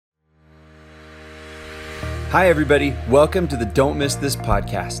Hi, everybody. Welcome to the Don't Miss This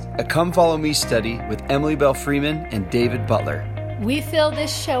podcast, a Come Follow Me study with Emily Bell Freeman and David Butler. We fill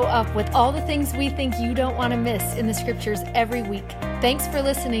this show up with all the things we think you don't want to miss in the scriptures every week. Thanks for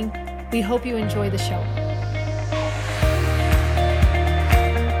listening. We hope you enjoy the show.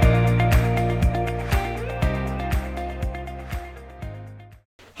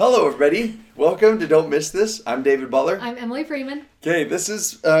 Hello, everybody. Welcome to Don't Miss This. I'm David Butler. I'm Emily Freeman. Okay, this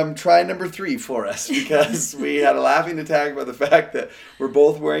is try number 3 for us because we had a laughing attack by the fact that we're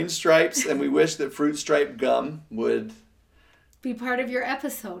both wearing stripes and we wish that fruit stripe gum would be part of your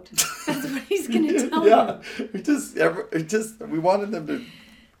episode. That's what he's going to tell you. We wanted them to.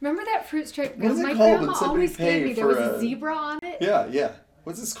 Remember that fruit stripe What is gum? it My called grandma when somebody always gave me. There pay was for a zebra on it. Yeah.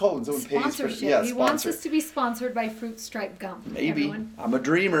 What's this called when someone pays for it? Sponsorship. He wants us to be sponsored by fruit stripe gum. Maybe. Everyone. I'm a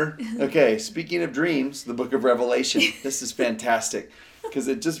dreamer. Okay, speaking of dreams, the book of Revelation. This is fantastic because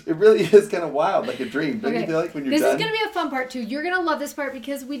it really is kind of wild, like a dream. Don't you feel like when you're This done? is going to be a fun part too. You're going to love this part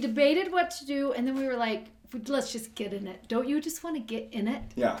because we debated what to do and then we were like, let's just get in it. Don't you just want to get in it?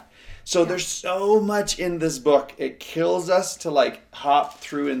 Yeah. So there's so much in this book. It kills us to like hop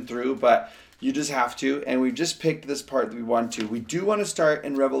through and through, but you just have to. And we've just picked this part that we want to. We do want to start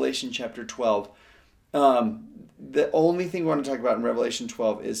in Revelation chapter 12. The only thing we want to talk about in Revelation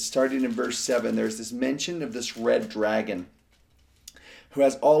 12 is starting in verse 7. There's this mention of this red dragon who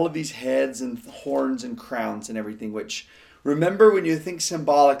has all of these heads and horns and crowns and everything, which remember when you think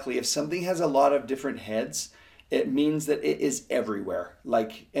symbolically, if something has a lot of different heads, it means that it is everywhere.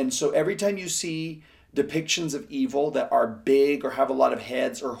 And so every time you see depictions of evil that are big or have a lot of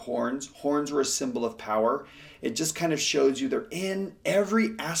heads or horns were a symbol of power. It just kind of shows you they're in every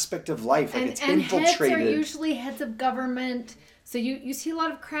aspect of life. Like it's infiltrated. Heads are usually heads of government. So you see a lot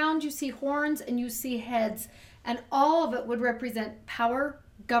of crowns, you see horns, and you see heads. And all of it would represent power,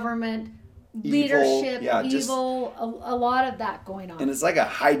 government, leadership, evil, a lot of that going on. And it's like a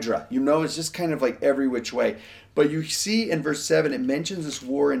hydra. It's just kind of like every which way. But you see in verse 7, it mentions this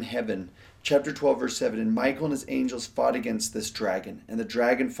war in heaven. Chapter 12, verse 7, and Michael and his angels fought against this dragon, and the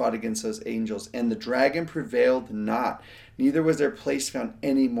dragon fought against those angels, and the dragon prevailed not, neither was their place found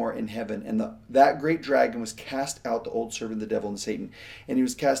any more in heaven. And that great dragon was cast out, the old serpent, the devil, and Satan, and he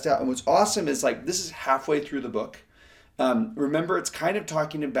was cast out. And what's awesome is this is halfway through the book. Remember, it's kind of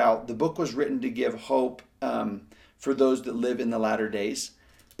talking about the book was written to give hope for those that live in the latter days.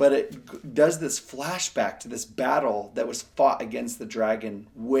 But it does this flashback to this battle that was fought against the dragon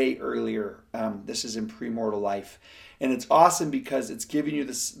way earlier. This is in premortal life. And it's awesome because it's giving you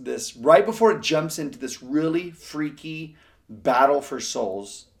this right before it jumps into this really freaky battle for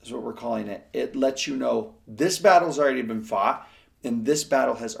souls, is what we're calling it. It lets you know this battle's already been fought and this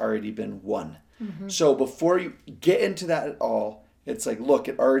battle has already been won. Mm-hmm. So before you get into that at all, it's like, look,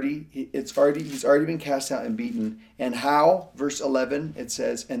 he's already been cast out and beaten. And how? Verse 11, it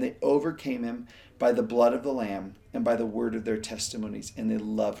says, and they overcame him by the blood of the Lamb and by the word of their testimonies, and they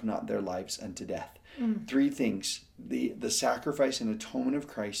loved not their lives unto death. 3 things: the sacrifice and atonement of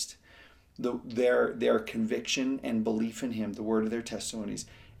Christ, their conviction and belief in him, the word of their testimonies,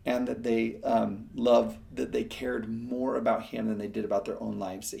 and that they that they cared more about him than they did about their own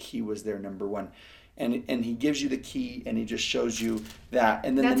lives, that he was their number one. And he gives you the key, and he just shows you that.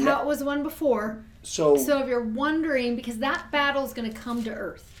 And then that's how it was won before. So if you're wondering, because that battle is going to come to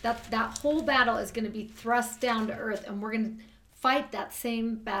earth, that whole battle is going to be thrust down to earth, and we're going to fight that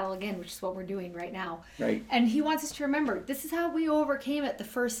same battle again, which is what we're doing right now. Right. And he wants us to remember, this is how we overcame it the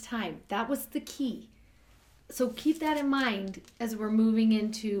first time. That was the key. So keep that in mind as we're moving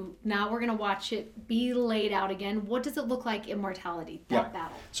into, now we're going to watch it be laid out again. What does it look like in mortality, that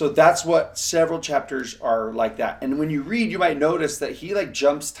battle? So that's what several chapters are like that. And when you read, you might notice that he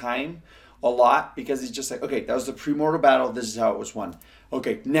jumps time a lot because he's just like, okay, that was the premortal battle. This is how it was won.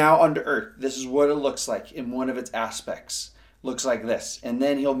 Okay, now unto earth. This is what it looks like in one of its aspects. Looks like this. And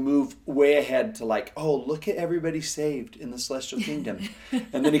then he'll move way ahead to look at everybody saved in the celestial kingdom.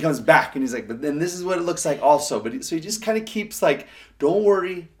 And then he comes back and he's like, but then this is what it looks like also. So he just kind of keeps don't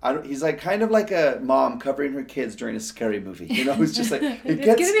worry. He's kind of like a mom covering her kids during a scary movie. It's just like, it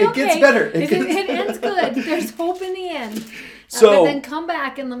gets better. It ends good. There's hope in the end. So but then come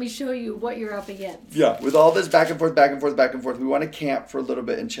back and let me show you what you're up against. Yeah, with all this back and forth, back and forth, back and forth, we want to camp for a little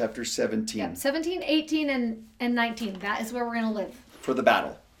bit in chapter 17. Yeah, 17, 18, and 19. That is where we're going to live. For the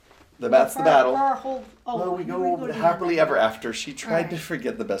battle. That's the battle. We go happily ever after. She tried to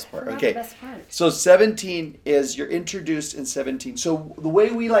forget the best part. Okay. The best part. So 17 is, you're introduced in 17. So the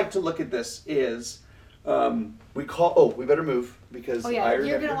way we like to look at this is, we better move because I remember.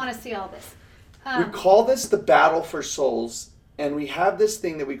 You're going to want to see all this. We call this the battle for souls. And we have this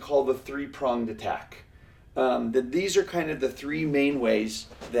thing that we call the 3-pronged attack. that these are kind of the three main ways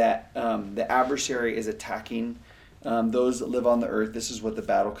that the adversary is attacking those that live on the earth. This is what the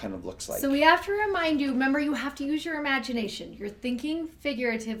battle kind of looks like. So we have to remind you, remember, you have to use your imagination. You're thinking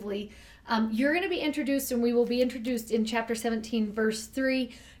figuratively. You're going to be introduced, and we will be introduced in chapter 17, verse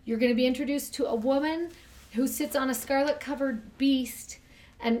 3. You're going to be introduced to a woman who sits on a scarlet-covered beast,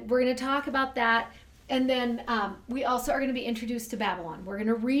 and we're going to talk about that. And then we also are going to be introduced to Babylon. We're going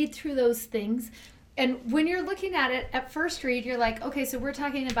to read through those things. And when you're looking at it, at first read, you're like, okay, so we're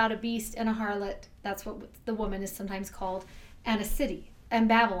talking about a beast and a harlot. That's what the woman is sometimes called. And a city, and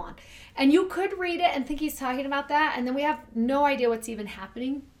Babylon. And you could read it and think he's talking about that, and then we have no idea what's even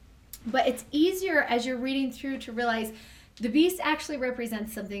happening. But it's easier as you're reading through to realize the beast actually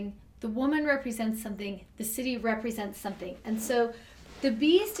represents something, the woman represents something, the city represents something. And so the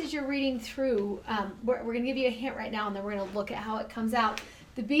beast, as you're reading through, we're going to give you a hint right now, and then we're going to look at how it comes out.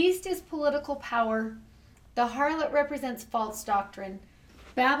 The beast is political power. The harlot represents false doctrine.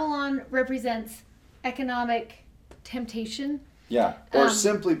 Babylon represents economic temptation. Yeah, or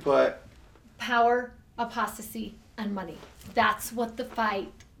simply put, power, apostasy, and money. That's what the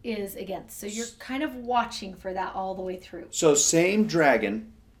fight is against. So you're kind of watching for that all the way through. So same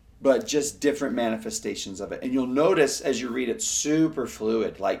dragon, but just different manifestations of it. And you'll notice as you read it, super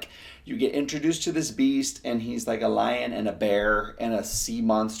fluid. Like you get introduced to this beast, and he's like a lion and a bear and a sea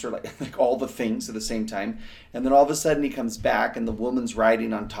monster, like all the things at the same time. And then all of a sudden he comes back, and the woman's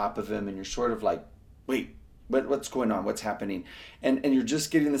riding on top of him, and you're sort of like, wait, what's going on? What's happening? And you're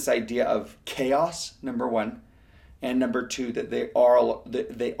just getting this idea of chaos, number one, and number two, that they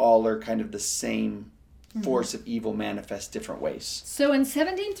all are kind of the same force of evil manifest different ways. So in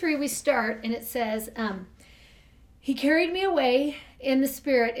 17:3 we start, and it says, he carried me away in the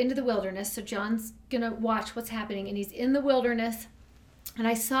spirit into the wilderness. So John's going to watch what's happening, and he's in the wilderness. And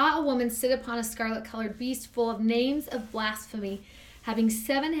I saw a woman sit upon a scarlet-colored beast full of names of blasphemy, having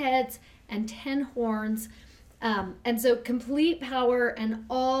 7 heads and 10 horns. And so complete power and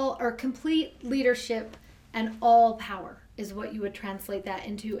complete leadership and all power is what you would translate that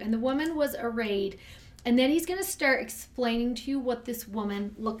into. And the woman was arrayed. And then he's going to start explaining to you what this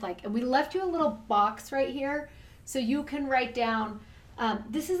woman looked like. And we left you a little box right here so you can write down,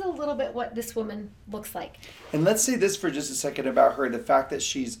 this is a little bit what this woman looks like. And let's say this for just a second about her, the fact that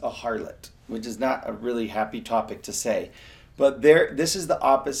she's a harlot, which is not a really happy topic to say. But this is the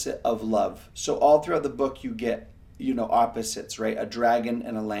opposite of love. So all throughout the book you get, opposites, right? A dragon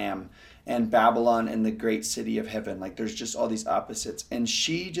and a lamb, and Babylon and the great city of heaven. Like there's just all these opposites. And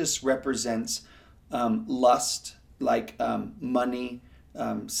she just represents lust, like money,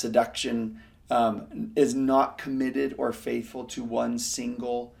 seduction, is not committed or faithful to one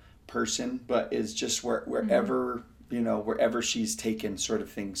single person, but is just wherever wherever she's taken, sort of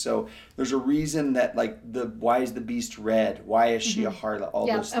thing. So there's a reason that why is the beast red? Why is she a harlot? All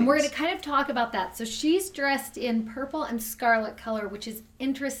those things. And we're going to kind of talk about that. So she's dressed in purple and scarlet color, which is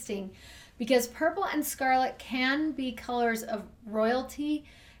interesting because purple and scarlet can be colors of royalty.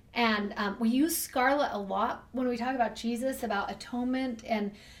 And we use scarlet a lot when we talk about Jesus, about atonement,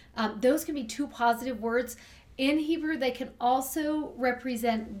 and those can be 2 positive words. In Hebrew, they can also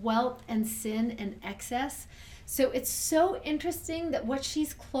represent wealth and sin and excess. So it's so interesting that what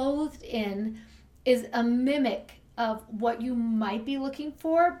she's clothed in is a mimic of what you might be looking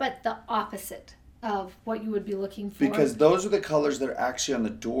for, but the opposite of what you would be looking for. Because those are the colors that are actually on the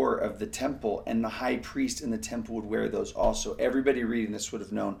door of the temple, and the high priest in the temple would wear those also. Everybody reading this would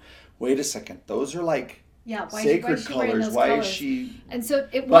have known, wait a second, those are sacred colors. Why is she? And so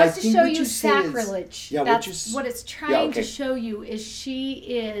it wants to show you sacrilege. That's what it's trying to show you is she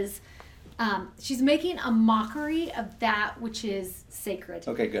is... she's making a mockery of that which is sacred.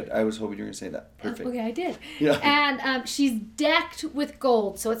 Okay, good. I was hoping you were going to say that. Perfect. Okay, I did. Yeah. And she's decked with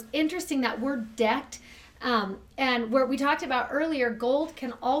gold. So it's interesting that word decked. And where we talked about earlier, gold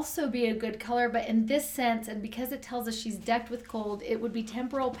can also be a good color, but in this sense, and because it tells us she's decked with gold, it would be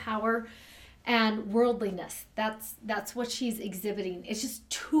temporal power and worldliness. That's what she's exhibiting. It's just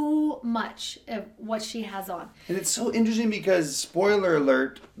too much of what she has on. And it's so interesting because, spoiler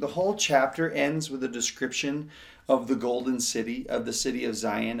alert, the whole chapter ends with a description of the golden city, of the city of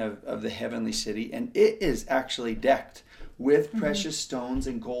Zion, of the heavenly city, and it is actually decked with precious stones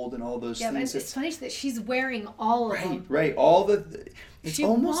and gold and all those things. It's funny that she's wearing all of them. Right. All she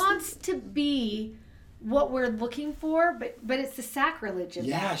wants to be what we're looking for, but it's the sacrilege of that.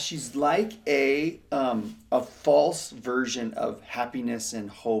 Yeah, she's like a false version of happiness and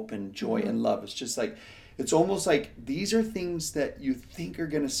hope and joy and love. It's just it's almost like these are things that you think are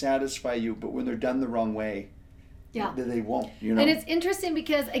going to satisfy you, but when they're done the wrong way, Yeah. They won't, you know. And it's interesting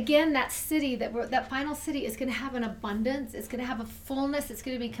because, again, that city, that final city is going to have an abundance. It's going to have a fullness. It's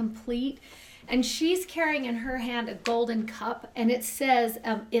going to be complete. And she's carrying in her hand a golden cup, and it says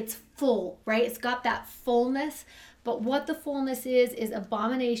it's full, right? It's got that fullness. But what the fullness is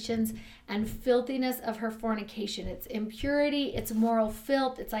abominations and filthiness of her fornication. It's impurity, it's moral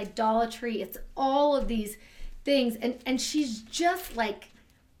filth, it's idolatry, it's all of these things. And she's just like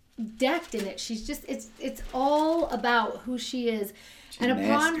decked in it. She's just, it's all about who she is. She's and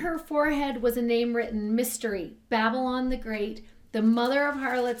upon her forehead was a name written, Mystery, Babylon the Great, the mother of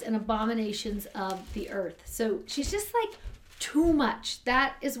harlots and abominations of the earth. So she's just like too much.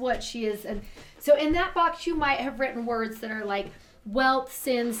 That is what she is. And so in that box, you might have written words that are like wealth,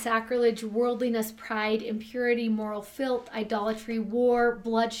 sin, sacrilege, worldliness, pride, impurity, moral filth, idolatry, war,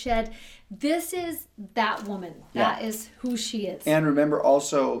 bloodshed. This is that woman. That is who she is. And remember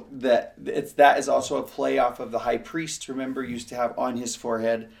also that that is also a play off of the high priest. Remember, used to have on his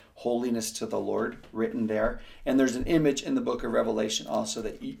forehead holiness to the Lord written there. And there's an image in the book of Revelation also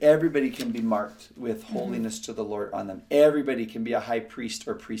that everybody can be marked with holiness to the Lord on them. Everybody can be a high priest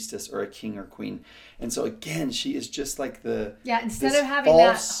or priestess or a king or queen. And so again, she is just like the... Yeah, instead of having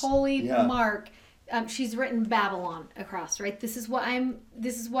that holy mark, she's written Babylon across, right? This is what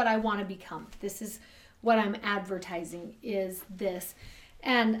I want to become. This is what I'm advertising is this.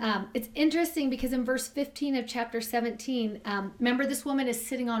 And it's interesting because in verse 15 of chapter 17, remember this woman is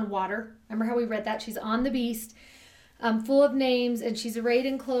sitting on water. Remember how we read that? She's on the beast, full of names, and she's arrayed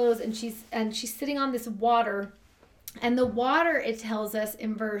in clothes, and she's sitting on this water. And the water, it tells us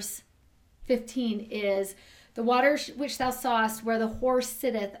in verse 15, is the water which thou sawest where the horse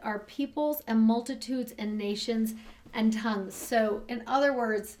sitteth are peoples and multitudes and nations and tongues. So in other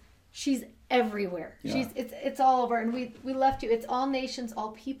words, she's everywhere. Yeah. It's all over. And we left you. It's all nations,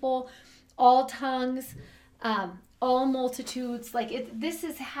 all people, all tongues, all multitudes. Like this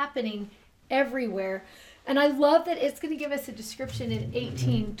is happening everywhere. And I love that it's going to give us a description in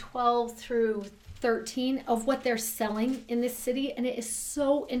 18:12 through 13 of what they're selling in this city. And it is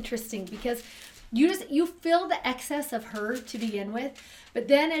so interesting because you feel the excess of her to begin with. But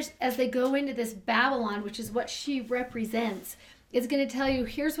then as they go into this Babylon, which is what she represents, it's going to tell you,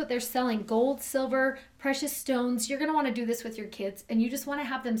 here's what they're selling. Gold, silver, precious stones. You're going to want to do this with your kids. And you just want to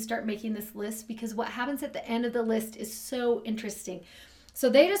have them start making this list because what happens at the end of the list is so interesting. So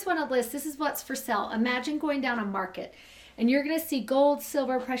they just want to list, this is what's for sale. Imagine going down a market and you're going to see gold,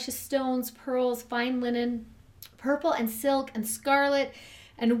 silver, precious stones, pearls, fine linen, purple and silk and scarlet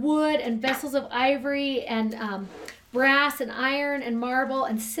and wood and vessels of ivory and brass and iron and marble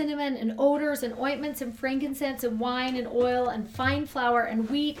and cinnamon and odors and ointments and frankincense and wine and oil and fine flour and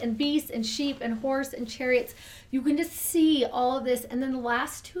wheat and beasts and sheep and horse and chariots. You can just see all of this. And then the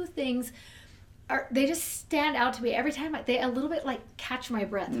last two things they just stand out to me every time. They a little bit like catch my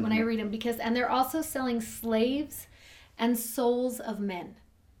breath when I read them and they're also selling slaves and souls of men.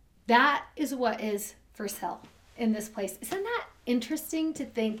 That is what is for sale in this place. Isn't that interesting to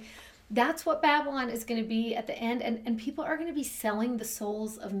think? That's what Babylon is going to be at the end. And people are going to be selling the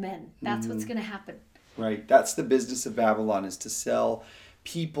souls of men. That's what's going to happen. Right. That's the business of Babylon, is to sell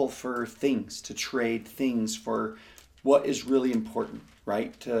people for things, to trade things for what is really important,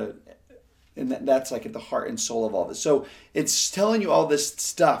 right? And that's like at the heart and soul of all this. So it's telling you all this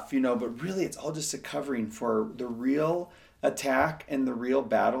stuff, but really it's all just a covering for the real attack, and the real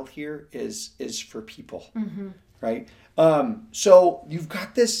battle here is for people, right? So you've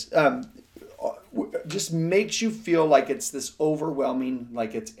got this, just makes you feel like it's this overwhelming,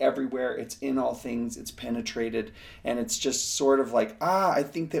 like it's everywhere, it's in all things, it's penetrated, and it's just sort of like, I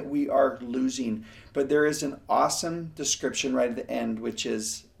think that we are losing. But there is an awesome description right at the end, which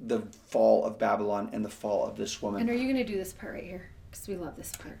is the fall of Babylon and the fall of this woman. And are you going to do this part right here? Because we love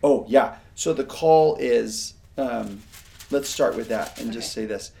this part. Oh, yeah. So the call is, let's start with that and just say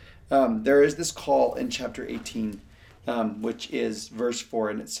this. There is this call in chapter 18, which is verse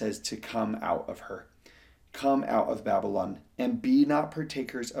 4, and it says to come out of her. Come out of Babylon, and be not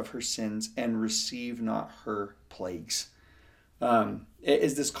partakers of her sins, and receive not her plagues. It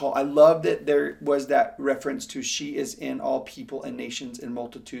is this call. I love that there was that reference to she is in all people and nations and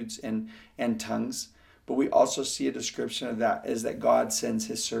multitudes and tongues. But we also see a description of that is that God sends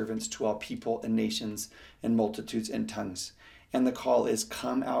his servants to all people and nations and multitudes and tongues. And the call is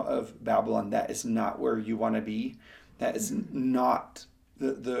come out of Babylon. That is not where you want to be. That is not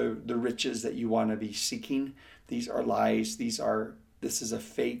the riches that you want to be seeking. These are lies. This is a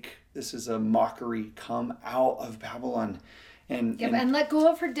fake. This is a mockery. Come out of Babylon. And let go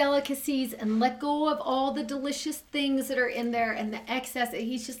of her delicacies and let go of all the delicious things that are in there and the excess.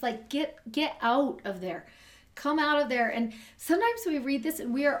 He's just like, get out of there. come out of there. And sometimes we read this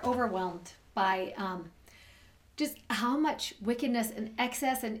and we are overwhelmed by just how much wickedness and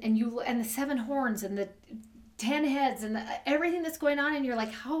excess and the 7 horns and the 10 heads and everything that's going on. And you're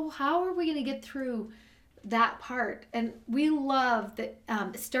like, how are we going to get through that part? And we love that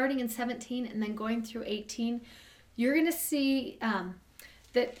starting in 17 and then going through 18, you're going to see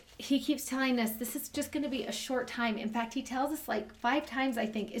that he keeps telling us this is just going to be a short time. In fact, he tells us like 5 times, I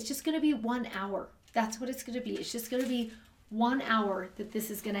think, it's just going to be 1 hour. That's what it's going to be. It's just going to be 1 hour that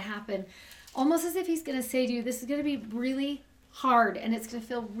this is going to happen. Almost as if he's going to say to you, this is going to be really hard and it's going to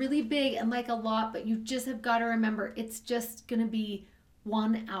feel really big and like a lot, but you just have got to remember it's just going to be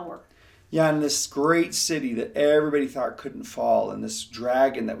 1 hour. Yeah, and this great city that everybody thought couldn't fall, and this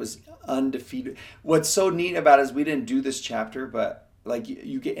dragon that was undefeated. What's so neat about it is we didn't do this chapter, but like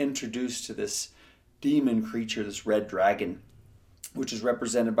you get introduced to this demon creature, this red dragon, which is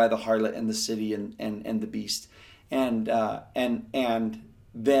represented by the harlot and the city and the beast, and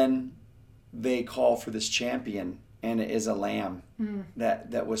then they call for this champion, and it is a lamb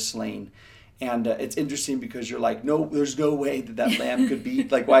that was slain. And it's interesting because you're like, no, there's no way that lamb could be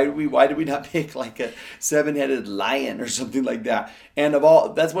like, why did we not pick like a 7-headed lion or something like that? And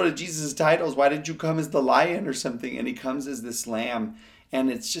that's one of Jesus' titles. Why did you come as the lion or something? And he comes as this lamb. And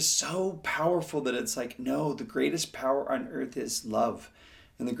it's just so powerful that it's like, no, the greatest power on earth is love.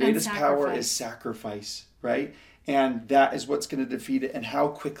 And the greatest power is sacrifice, right? And that is what's going to defeat it. And how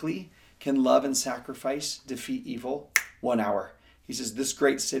quickly can love and sacrifice defeat evil? 1 hour. He says, this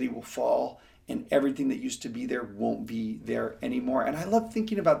great city will fall and everything that used to be there won't be there anymore. And I love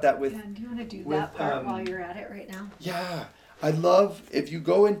thinking about that with... Yeah, do you want to do that part while you're at it right now? Yeah. I love, if you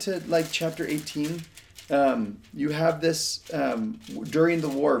go into like chapter 18, you have this during the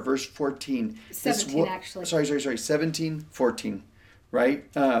war, verse 14. 17 actually. Sorry, 17, 14, right?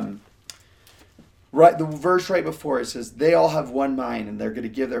 Right, the verse right before it says, they all have one mind and they're going to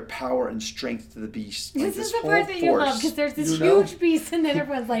give their power and strength to the beast. This is the part that you love because there's this huge beast and then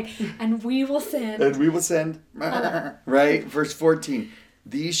everyone's like, and we will send. And we will send. Right, verse 14.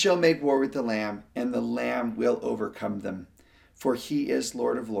 These shall make war with the Lamb and the Lamb will overcome them. For he is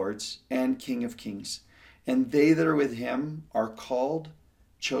Lord of lords and King of kings. And they that are with him are called,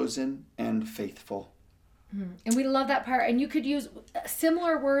 chosen, and faithful. And we love that part. And you could use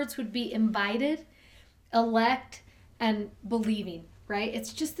similar words would be invited, elect, and believing, right?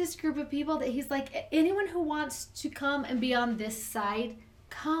 It's just this group of people that he's like, anyone who wants to come and be on this side,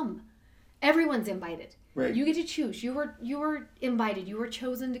 come. Everyone's invited. Right. You get to choose. You were invited. You were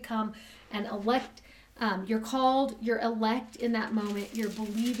chosen to come and elect. You're called. You're elect in that moment. You're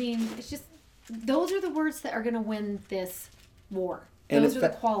believing. It's just those are the words that are going to win this war. Those are the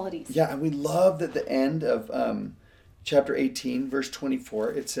qualities. Yeah, and we love that the end of chapter 18, verse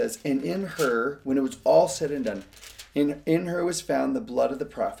 24, it says, and in her, when it was all said and done, in her was found the blood of the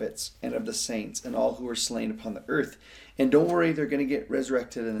prophets and of the saints and all who were slain upon the earth. And don't worry, they're going to get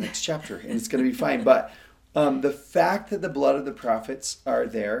resurrected in the next chapter, and it's going to be fine. But the fact that the blood of the prophets are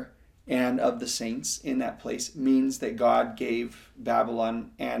there and of the saints in that place means that God gave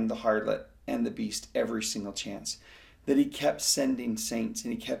Babylon and the harlot and the beast every single chance. That he kept sending saints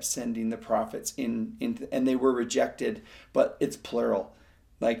and he kept sending the prophets in and they were rejected, but it's plural.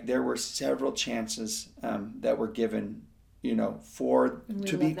 Like there were several chances that were given,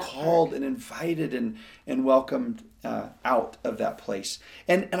 to be called and invited and welcomed out of that place.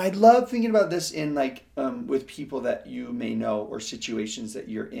 And I love thinking about this in with people that you may know or situations that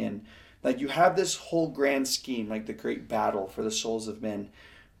you're in. Like you have this whole grand scheme, like the great battle for the souls of men,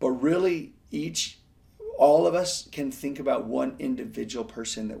 but really all of us can think about one individual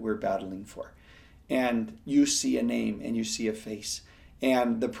person that we're battling for. And you see a name and you see a face.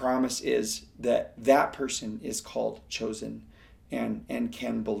 And the promise is that that person is called, chosen, and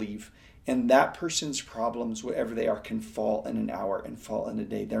can believe. And that person's problems, whatever they are, can fall in an hour and fall in a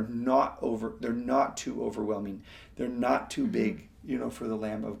day. They're not too overwhelming. They're not too big, for the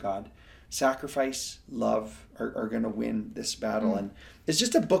Lamb of God. Sacrifice, love are going to win this battle. And it's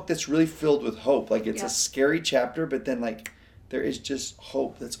just a book that's really filled with hope. Like it's a scary chapter, but then there is just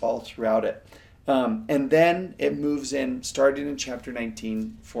hope that's all throughout it. And then it moves in, starting in chapter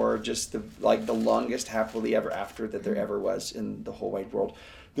 19, for just the longest happily ever after that there ever was in the whole wide world.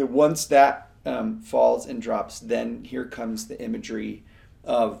 That once that falls and drops, then here comes the imagery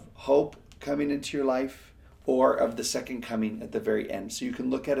of hope coming into your life, or of the second coming at the very end. So you can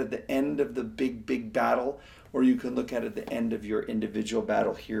look at the end of the big battle or you can look at it the end of your individual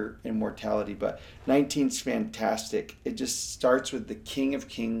battle here in mortality. But 19's fantastic. It just starts with the King of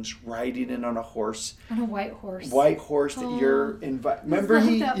Kings riding in on a horse. On a white horse. White horse that you're invited. Remember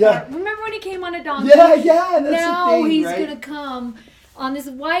Remember when he came on a donkey? Yeah, that's now the thing, he's right? going to come on this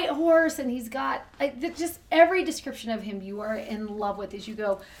white horse, and he's got just every description of him you are in love with as you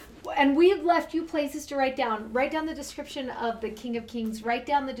go. And we've left you places to write down. Write down the description of the King of Kings. Write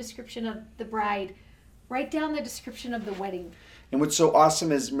down the description of the bride. Write down the description of the wedding. And what's so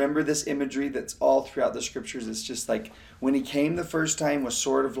awesome is, remember this imagery that's all throughout the scriptures. It's just like when he came the first time was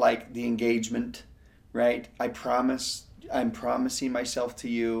sort of like the engagement, right? I'm promising myself to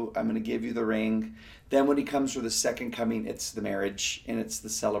you. I'm going to give you the ring. Then when he comes for the second coming, it's the marriage and it's the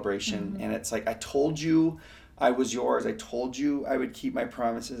celebration. And it's like, I told you I was yours. I told you I would keep my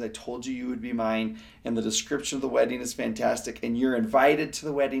promises. I told you you would be mine. And the description of the wedding is fantastic. And you're invited to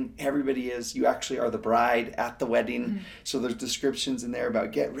the wedding. Everybody is. You actually are the bride at the wedding. So there's descriptions in there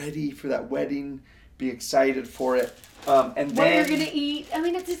about get ready for that wedding. Be excited for it. And what then you're going to eat. I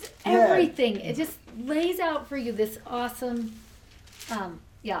mean, it's just everything. It just lays out for you this awesome...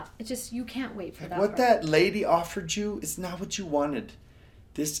 it's just, you can't wait for that. What that lady offered you is not what you wanted.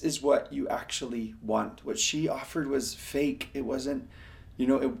 This is what you actually want. What she offered was fake. It wasn't,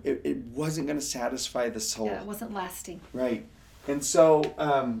 it wasn't going to satisfy the soul. Yeah, it wasn't lasting. Right. And so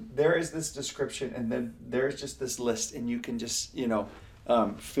there is this description, and then there's just this list, and you can just,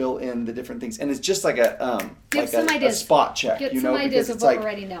 fill in the different things. And it's just like a spot check. Get some ideas of what we're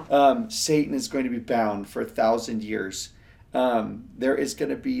writing now. Satan is going to be bound for 1,000 years. There is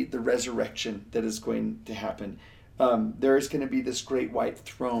going to be the resurrection that is going to happen. There is going to be this great white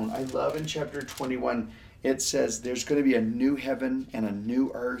throne. I love in chapter 21, it says there's going to be a new heaven and a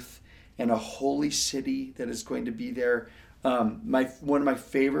new earth and a holy city that is going to be there. One of my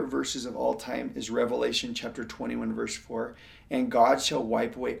favorite verses of all time is Revelation chapter 21, verse 4. And God shall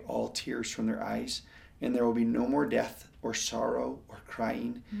wipe away all tears from their eyes, and there will be no more death or sorrow or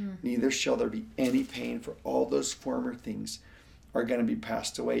crying, neither shall there be any pain, for all those former things are going to be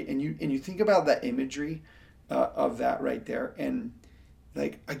passed away. And you think about that imagery of that right there, and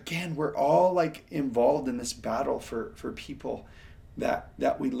like again, we're all like involved in this battle for people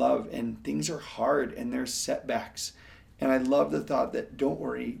that we love, and things are hard and there's setbacks. And I love the thought that don't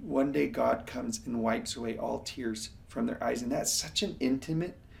worry, one day God comes and wipes away all tears from their eyes, and that's such an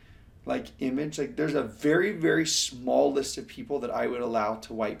intimate image. Like there's a very, very small list of people that I would allow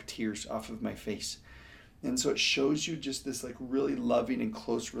to wipe tears off of my face. And so it shows you just this like really loving and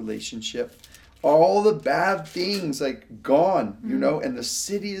close relationship. All the bad things gone, and the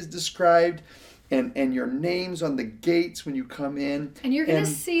city is described, and your name's on the gates when you come in. And you're going to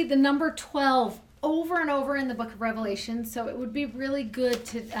see the number 12 over and over in the book of Revelation. So it would be really good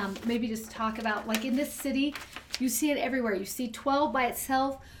to maybe just talk about, in this city, you see it everywhere. You see 12 by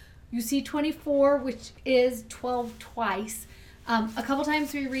itself. You see 24, which is 12 twice. A couple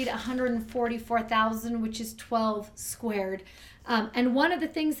times we read 144,000, which is 12 squared. And one of the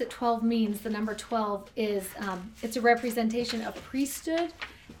things that 12 means, the number 12, is it's a representation of priesthood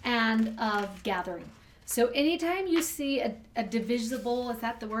and of gathering. So anytime you see a divisible, is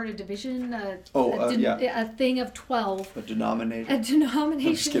that the word, a division? A thing of 12. A denominator. A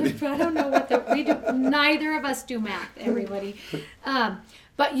denomination. I don't know what we do. Neither of us do math, everybody.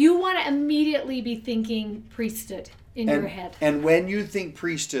 But you want to immediately be thinking priesthood in your head. And when you think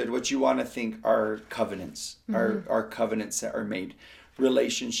priesthood, what you want to think are covenants, are covenants that are made.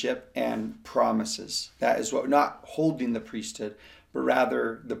 Relationship and promises. That is what, not holding the priesthood, but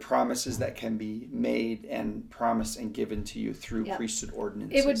rather the promises that can be made and promised and given to you through priesthood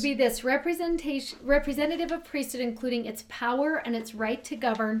ordinances. It would be this representative of priesthood, including its power and its right to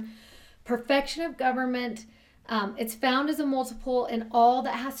govern, perfection of government. It's found as a multiple in all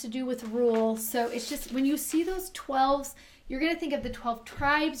that has to do with rule. So it's just, when you see those 12s, you're going to think of the 12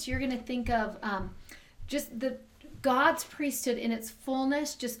 tribes. You're going to think of just the God's priesthood in its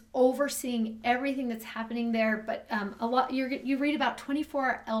fullness, just overseeing everything that's happening there. But you read about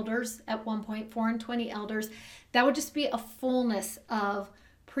 24 elders at one point, 4 and 20 elders. That would just be a fullness of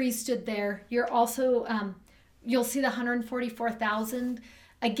priesthood there. You're also, you'll see the 144,000.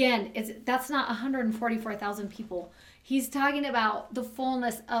 Again, that's not 144,000 people. He's talking about the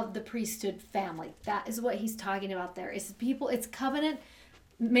fullness of the priesthood family. That is what he's talking about there. It's people, it's covenant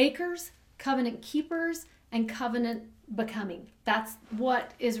makers, covenant keepers, and covenant becoming. That's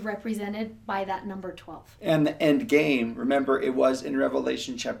what is represented by that number 12. And the end game, remember, it was in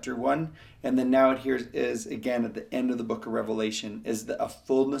Revelation chapter 1, and then now it here is again at the end of the book of Revelation, is a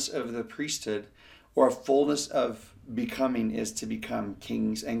fullness of the priesthood, or a fullness of becoming is to become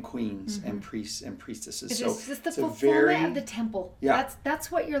kings and queens and priests and priestesses. It's just the fulfillment of the temple. Yeah.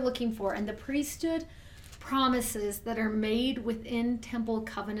 That's what you're looking for. And the priesthood promises that are made within temple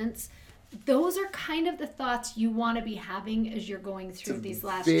covenants, those are kind of the thoughts you want to be having as you're going through these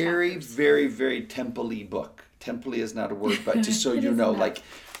last very, chapters. very, very temple-y book. Temple-y is not a word, but just so It you is know, not. like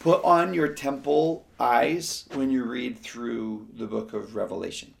put on your temple eyes when you read through the book of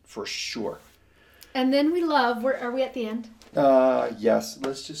Revelation, for sure. And then we love, are we at the end? Yes,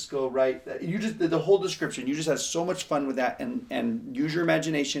 let's just go right. You just the whole description. You just had so much fun with that, and use your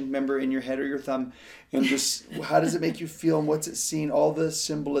imagination. Remember, in your head or your thumb, and just how does it make you feel, and what's it seeing? All the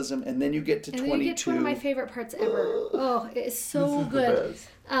symbolism, and then you get to 22. And then you get to one of my favorite parts ever. Oh, it is so This is the good. best.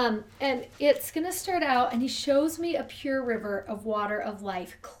 And it's going to start out, and he shows me a pure river of water of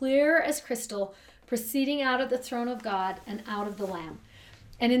life, clear as crystal, proceeding out of the throne of God and out of the Lamb.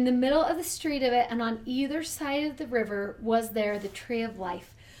 And in the middle of the street of it, and on either side of the river, was there the tree of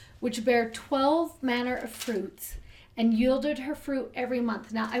life, which bare 12 manner of fruits, and yielded her fruit every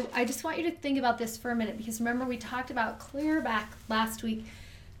month. Now, I just want you to think about this for a minute, because remember we talked about clear back last week,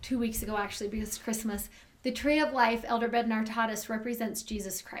 2 weeks ago actually, because it's Christmas. The tree of life, Elder Bednar taught us, represents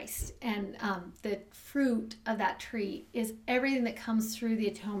Jesus Christ. And the fruit of that tree is everything that comes through the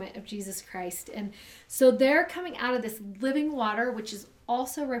atonement of Jesus Christ. And so they're coming out of this living water, which is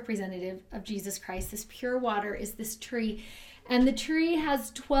also representative of Jesus Christ. This pure water is this tree. And the tree has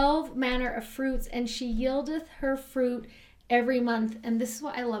 12 manner of fruits, and she yieldeth her fruit every month. And this is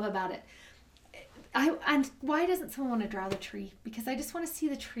what I love about it. And why doesn't someone want to draw the tree? Because I just want to see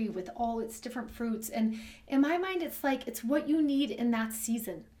the tree with all its different fruits. And in my mind, it's like it's what you need in that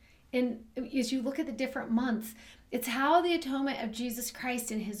season. And as you look at the different months, it's how the atonement of Jesus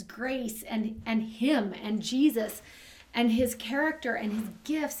Christ and his grace and him and Jesus and his character and his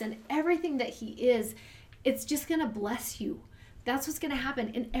gifts and everything that he is, it's just going to bless you. That's what's going to happen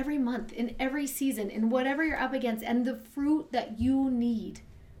in every month, in every season, in whatever you're up against, and the fruit that you need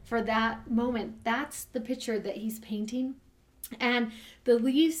for that moment. That's the picture that he's painting. And the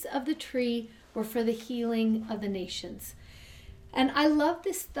leaves of the tree were for the healing of the nations. And I love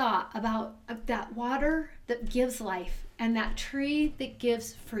this thought about that water that gives life and that tree that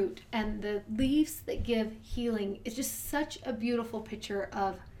gives fruit and the leaves that give healing. It's just such a beautiful picture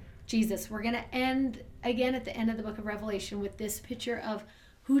of Jesus. We're going to end again at the end of the book of Revelation with this picture of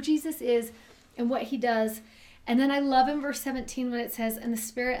who Jesus is and what he does. And then I love in verse 17 when it says, and the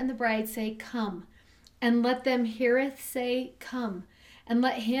Spirit and the bride say, come. And let them heareth say, come. And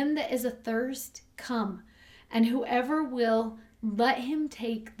let him that is athirst come. And whoever will, let him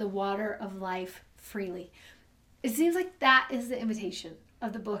take the water of life freely. It seems like that is the invitation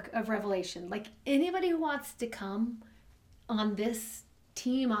of the book of Revelation. Like anybody who wants to come on this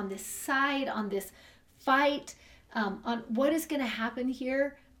team, on this side, on this fight, on what is going to happen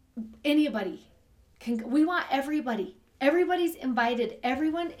here, anybody can. We want everybody. Everybody's invited.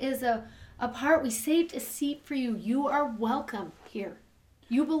 Everyone is a part. We saved a seat for you. You are welcome here.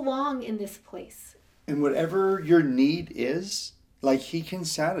 You belong in this place. And whatever your need is, like he can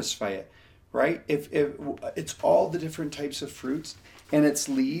satisfy it, right? If it's all the different types of fruits and it's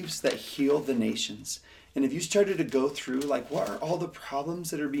leaves that heal the nations. And if you started to go through, like, what are all the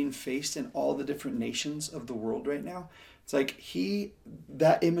problems that are being faced in all the different nations of the world right now? It's like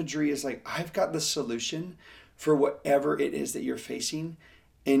that imagery is like, I've got the solution for whatever it is that you're facing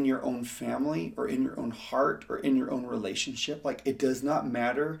in your own family or in your own heart or in your own relationship. Like, it does not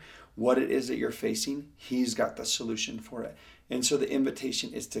matter what it is that you're facing. He's got the solution for it. And so the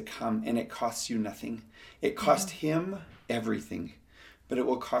invitation is to come, and it costs you nothing. It cost him everything, but it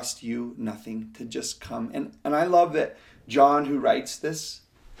will cost you nothing to just come. And I love that John, who writes this,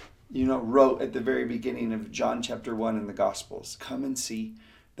 wrote at the very beginning of John chapter 1 in the Gospels, come and see.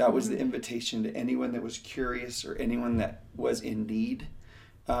 That was the invitation to anyone that was curious or anyone that was in need.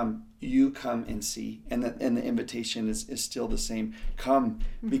 You come and see. And the invitation is still the same. Come,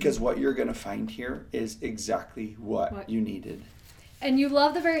 because what you're going to find here is exactly what you needed. And you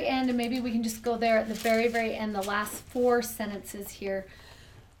love the very end, and maybe we can just go there at the very, very end, the last 4 sentences here.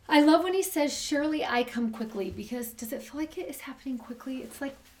 I love when he says, surely I come quickly, because does it feel like it is happening quickly? It's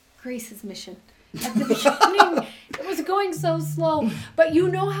like Grace's mission. At the beginning, it was going so slow. But you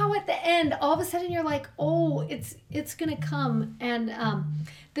know how at the end, all of a sudden you're like, oh, it's going to come. And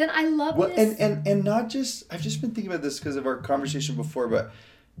then I love this. And not just, I've just been thinking about this because of our conversation before, but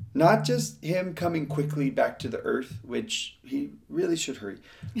not just him coming quickly back to the earth, which he really should hurry.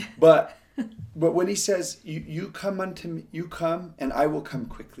 But when he says, you come unto me, you come and I will come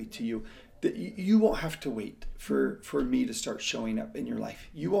quickly to you. That you won't have to wait for me to start showing up in your life.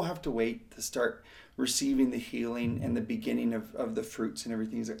 You won't have to wait to start receiving the healing and the beginning of the fruits and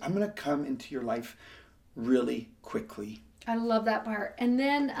everything. He's like, I'm going to come into your life really quickly. I love that part. And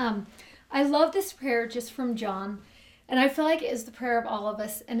then I love this prayer just from John. And I feel like it is the prayer of all of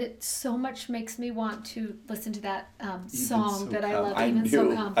us. And it so much makes me want to listen to that song that I love, Even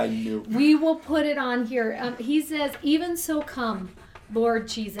So Come. I knew. We will put it on here. He says, even so come, Lord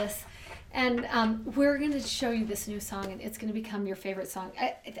Jesus. And we're going to show you this new song, and it's going to become your favorite song.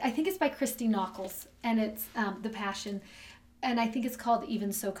 I think it's by Christy Nockels, and it's The Passion. And I think it's called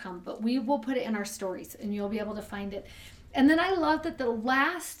Even So Come. But we will put it in our stories, and you'll be able to find it. And then I love that the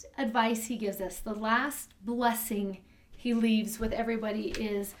last advice he gives us, the last blessing he leaves with everybody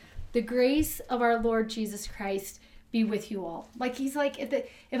is, the grace of our Lord Jesus Christ be with you all. Like, he's like,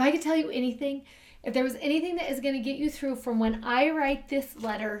 if I could tell you anything, if there was anything that is going to get you through from when I write this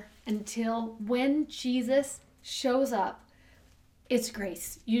letter until when Jesus shows up, it's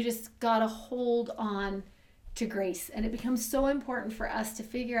grace. You just got to hold on to grace. And it becomes so important for us to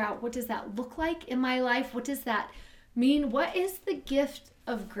figure out, what does that look like in my life? What does that mean? What is the gift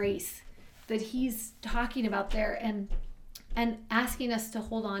of grace that he's talking about there and asking us to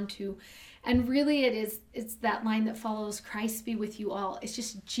hold on to? And really it's that line that follows, Christ be with you all. It's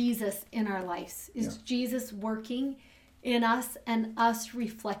just Jesus in our lives. It's Jesus working in us and us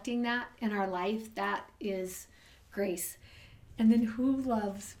reflecting that in our life. That is grace. And then who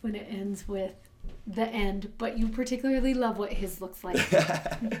loves when it ends with the end, but you particularly love what his looks like.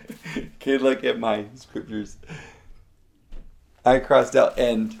 Okay, look at my scriptures. I crossed out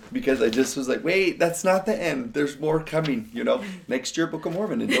end because I just was like, wait, that's not the end. There's more coming, next year, Book of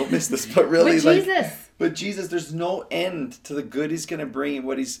Mormon, and don't miss this. But really, but Jesus, there's no end to the good he's going to bring and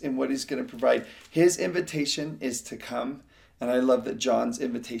what he's going to provide. His invitation is to come. And I love that John's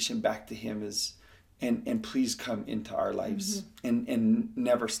invitation back to him is, and please come into our lives and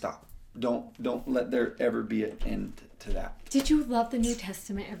never stop. Don't let there ever be an end to that. Did you love the New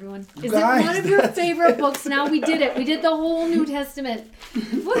Testament, everyone? Is it one of your favorite books? Now we did it. We did the whole New Testament.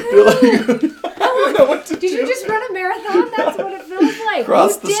 Woohoo! I don't know what to do. Did you just run a marathon? That's what it feels like.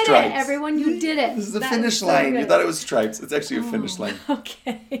 Cross you the did stripes. It, everyone. You did it. This is the finish line. You thought it was stripes. It's actually a finish line.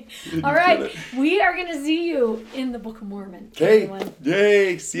 Okay. All right. We are going to see you in the Book of Mormon. Okay. Everyone.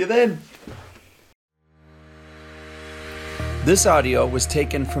 Yay. See you then. This audio was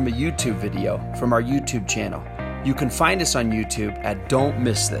taken from a YouTube video from our YouTube channel. You can find us on YouTube at Don't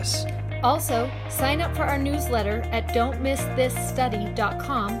Miss This. Also, sign up for our newsletter at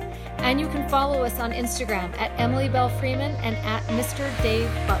don'tmissthisstudy.com, and you can follow us on Instagram at Emily Bell Freeman and at Mr. Dave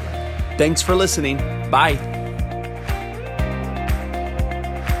Butler. Thanks for listening. Bye.